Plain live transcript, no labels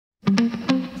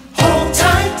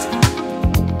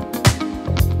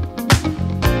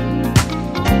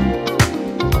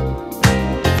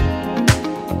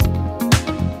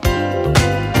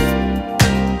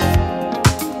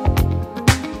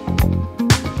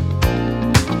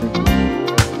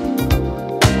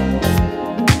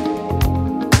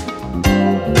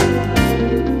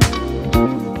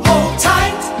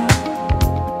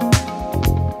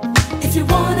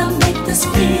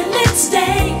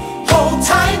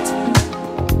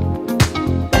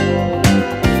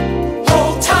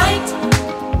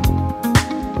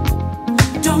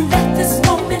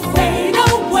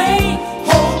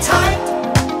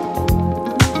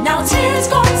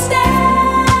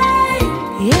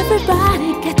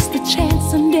Everybody gets the chance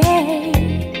someday.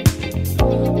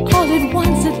 All at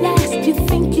once at last you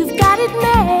think you've got it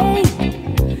made.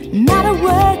 Not a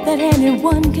word that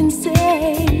anyone can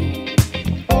say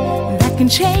that can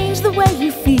change the way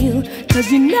you feel,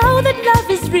 'cause you know that love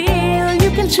is real.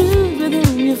 You can choose with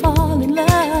whom you fall in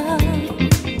love.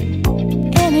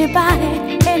 Anybody,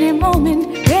 any moment,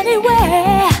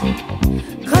 anywhere.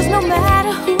 'Cause no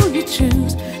matter who you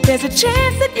choose, there's a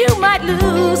chance that you might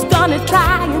lose. Gonna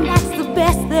try, and that's the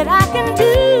best that I can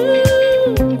do.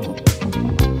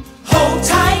 Hold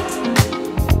tight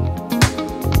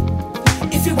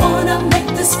if you wanna make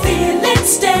this feeling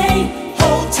stay.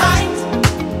 Hold tight.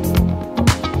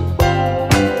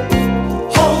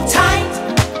 Hold tight.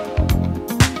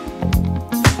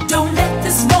 Don't let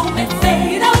this moment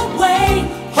fade away.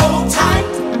 Hold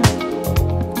tight.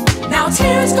 Now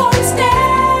tears gonna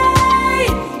stay.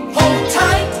 Hold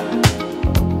tight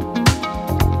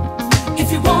if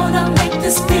you wanna make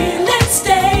this feeling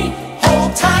stay.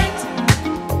 Hold tight.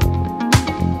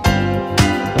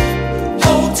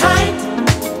 Hold tight.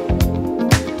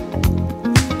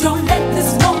 Don't let this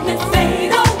moment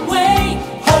fade away.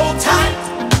 Hold tight.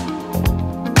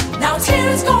 Now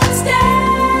tears gonna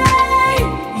stay.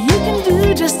 You can do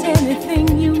just anything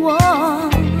you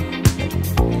want.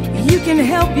 You can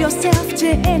help yourself to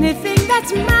anything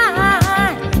that's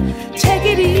mine. Take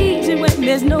it easy when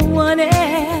there's no one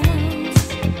else.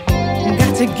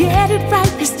 Got to get it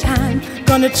right this time.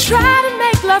 Gonna try to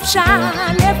make love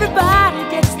shine. Everybody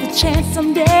gets the chance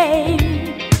someday.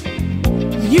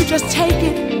 You just take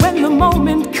it when the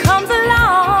moment comes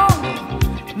along.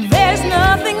 There's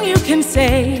nothing you can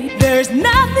say, there's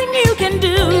nothing you can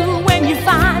do when you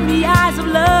find the eyes of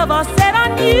love are set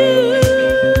on you.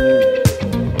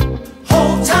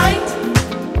 Hold tight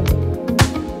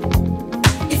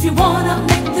if you wanna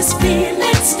make this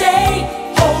feeling stay.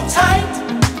 Hold tight.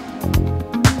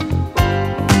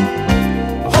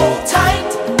 Hold tight.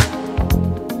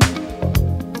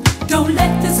 Don't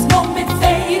let this moment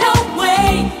fade away.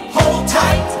 Hold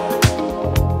tight.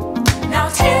 Now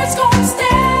tears gonna stay.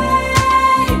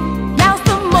 Now's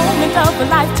the moment of a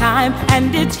lifetime,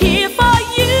 and it's here for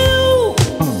you.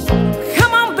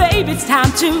 Come on, baby, it's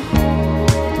time to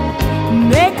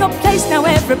make a place now,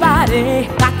 everybody.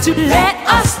 Got to let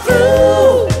us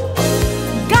through.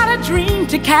 Got a dream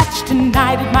to catch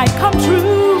tonight, it might come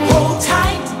true. Hold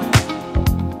tight.